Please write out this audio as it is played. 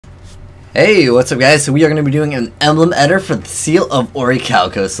Hey, what's up guys? So we are going to be doing an emblem editor for the seal of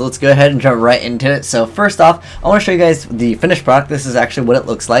Orichalcos. So let's go ahead and jump right into it. So first off, I want to show you guys the finished product. This is actually what it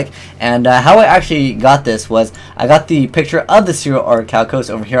looks like. And how I actually got this was I got the picture of the seal of Orichalcos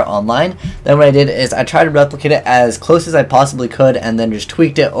over here online. Then what I did is I tried to replicate it as close as I possibly could and then just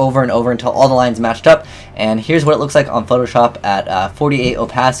tweaked it over and over until all the lines matched up. And here's what it looks like on Photoshop at 48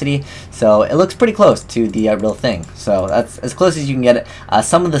 opacity. So it looks pretty close to the real thing. So that's as close as you can get it.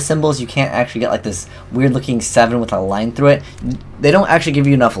 Some of the symbols you can't actually get, like this weird looking 7 with a line through it. They don't actually give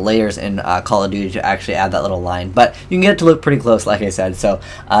you enough layers in Call of Duty to actually add that little line, but you can get it to look pretty close, like I said. So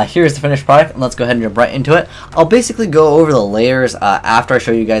here's the finished product, and let's go ahead and jump right into it. I'll basically go over the layers after I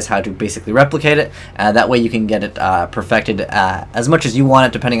show you guys how to basically replicate it. That way you can get it perfected as much as you want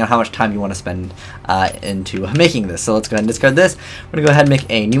it, depending on how much time you want to spend into making this. So let's go ahead and discard this. We're going to go ahead and make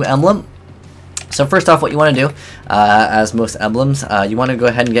a new emblem. So first off, what you want to do, as most emblems, you want to go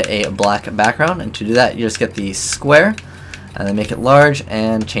ahead and get a black background, and to do that you just get the square and then make it large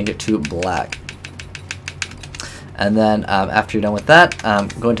and change it to black. And then after you're done with that,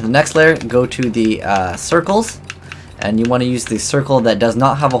 go into the next layer, go to the circles, and you want to use the circle that does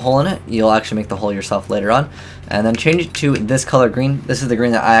not have a hole in it. You'll actually make the hole yourself later on, and then change it to this color green. This is the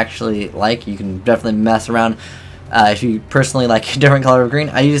green that I actually like. You can definitely mess around if you personally like a different color of green.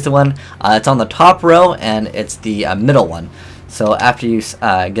 I use the one it's on the top row, and it's the middle one. So after you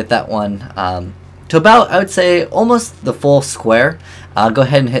get that one to about, I would say, almost the full square, go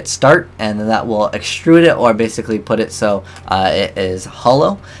ahead and hit start, and then that will extrude it, or basically put it so it is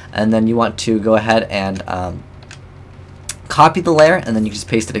hollow. And then you want to go ahead and copy the layer, and then you just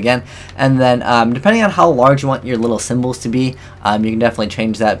paste it again. And then depending on how large you want your little symbols to be, you can definitely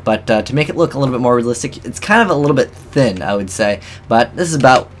change that. But to make it look a little bit more realistic, it's kind of a little bit thin, I would say, but this is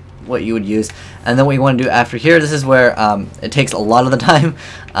about what you would use. And then what you want to do after here, this is where it takes a lot of the time,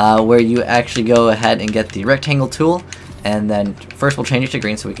 where you actually go ahead and get the rectangle tool, and then first we'll change it to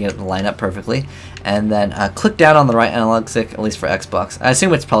green so we can get it to line up perfectly, and then click down on the right analog stick, at least for Xbox. I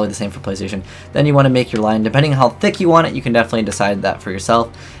assume it's probably the same for PlayStation. Then you want to make your line, depending on how thick you want it, you can definitely decide that for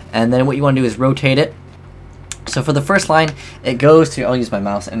yourself. And then what you want to do is rotate it. So for the first line, it goes to, I'll use my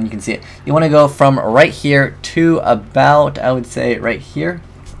mouse and you can see it, you want to go from right here to about, I would say, right here.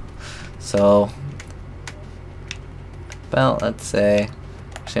 So about, let's say,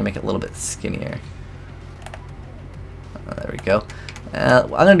 actually make it a little bit skinnier. There we go. I'm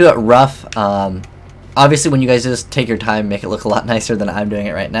going to do it rough. Obviously, when you guys just take your time, make it look a lot nicer than I'm doing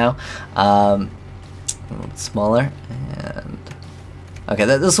it right now. A little bit smaller. And okay,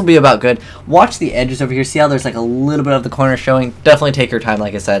 this will be about good. Watch the edges over here. See how there's like a little bit of the corner showing? Definitely take your time,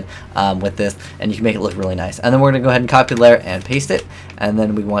 like I said, with this, and you can make it look really nice. And then we're going to go ahead and copy the layer and paste it. And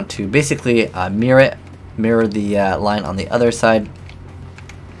then we want to basically mirror the line on the other side.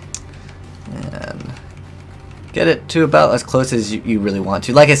 And get it to about as close as you really want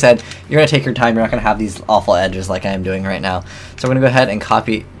to. Like I said, you're going to take your time. You're not going to have these awful edges like I am doing right now. So we're going to go ahead and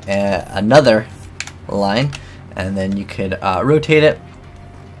copy another line, and then you could rotate it.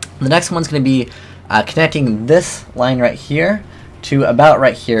 The next one's going to be connecting this line right here to about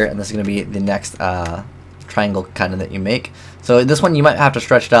right here, and this is going to be the next triangle kind of that you make. So this one you might have to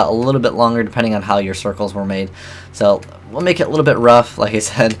stretch it out a little bit longer depending on how your circles were made. So we'll make it a little bit rough, like I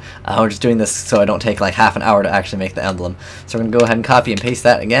said. We're just doing this so I don't take like half an hour to actually make the emblem. So we're going to go ahead and copy and paste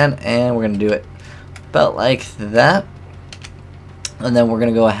that again, and we're going to do it about like that. And then we're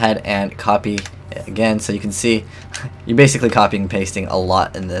going to go ahead and copy it again, so you can see you're basically copying and pasting a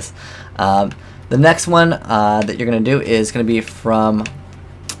lot in this. The next one that you're going to do is going to be from,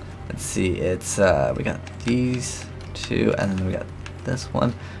 let's see, it's we got these two, and then we got this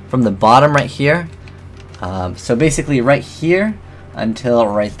one from the bottom right here. So basically right here until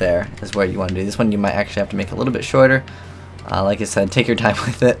right there is where you want to do. This one you might actually have to make a little bit shorter. Like I said, take your time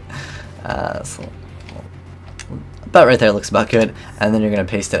with it. So about right there looks about good. And then you're going to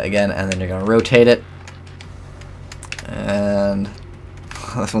paste it again, and then you're going to rotate it. And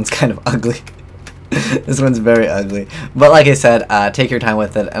this one's kind of ugly. This one's very ugly, but like I said, take your time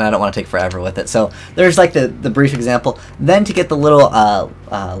with it, and I don't want to take forever with it. So there's like the brief example. Then to get the little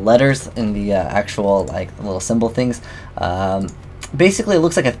letters in the actual like little symbol things, basically it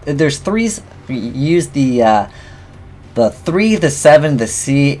looks like there's threes. You use the 3, the 7, the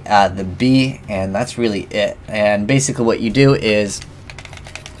C, the B, and that's really it. And basically what you do is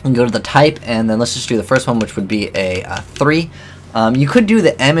you go to the type, and then let's just do the first one, which would be a 3. You could do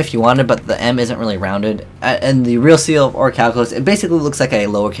the M if you wanted, but the M isn't really rounded. And the real seal of Orichalcos, it basically looks like a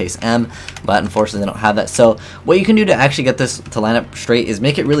lowercase m, but unfortunately they don't have that. So what you can do to actually get this to line up straight is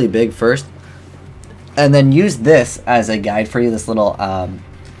make it really big first, and then use this as a guide for you, this little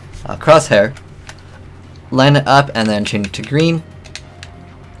crosshair, line it up, and then change it to green.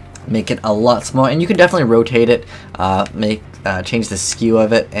 Make it a lot smaller, and you can definitely rotate it, change the skew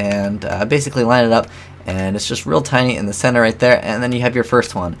of it, and basically line it up, and it's just real tiny in the center right there, and then you have your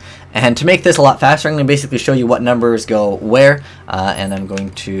first one. And to make this a lot faster, I'm going to basically show you what numbers go where, and I'm going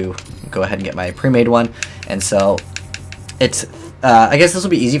to go ahead and get my pre-made one. And so it's I guess this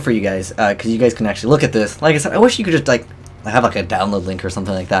will be easy for you guys, because you guys can actually look at this. Like I said, I wish you could just like have like a download link or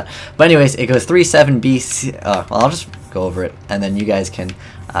something like that. But anyways, it goes 37B. Well, I'll just go over it, and then you guys can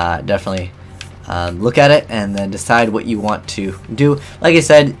definitely look at it and then decide what you want to do. Like I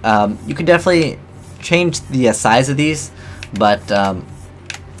said, you can definitely change the size of these, but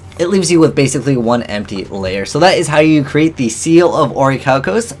it leaves you with basically one empty layer. So that is how you create the Seal of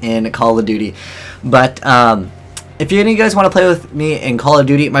Orichalcos in Call of Duty. But if any of you guys want to play with me in Call of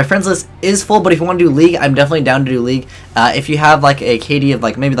Duty, my friends list is full, but if you want to do League, I'm definitely down to do League. If you have like a KD of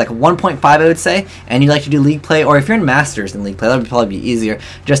like maybe like 1.5, I would say, and you'd like to do League play, or if you're in Masters in League play, that would probably be easier.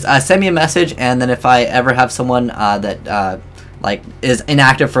 Just send me a message, and then if I ever have someone that like is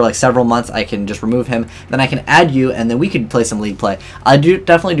inactive for like several months, I can just remove him, then I can add you, and then we could play some League play. I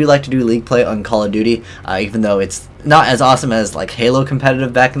definitely do like to do League play on Call of Duty, even though it's not as awesome as like Halo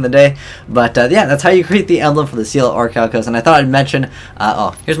competitive back in the day. But yeah, that's how you create the emblem for the Seal of Orichalcos. And I thought I'd mention,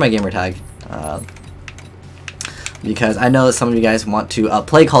 oh, here's my gamer tag, because I know some of you guys want to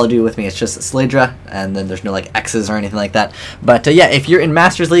play Call of Duty with me. It's just Sladra, and then there's no like X's or anything like that. But yeah, if you're in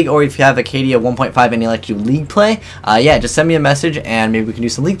Masters League, or if you have a KD of 1.5 and you like to do League play, yeah, just send me a message and maybe we can do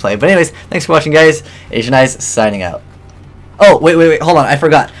some League play. But anyways, thanks for watching, guys. Asian Eyes signing out. Oh, wait, hold on, I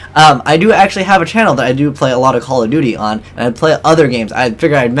forgot. I do actually have a channel that I do play a lot of Call of Duty on, and I play other games. I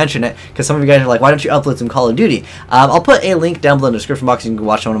figured I'd mention it, because some of you guys are like, why don't you upload some Call of Duty? I'll put a link down below in the description box, and you can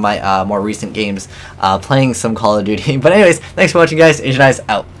watch one of my more recent games playing some Call of Duty. But anyways, thanks for watching, guys. Asian Eyes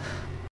out.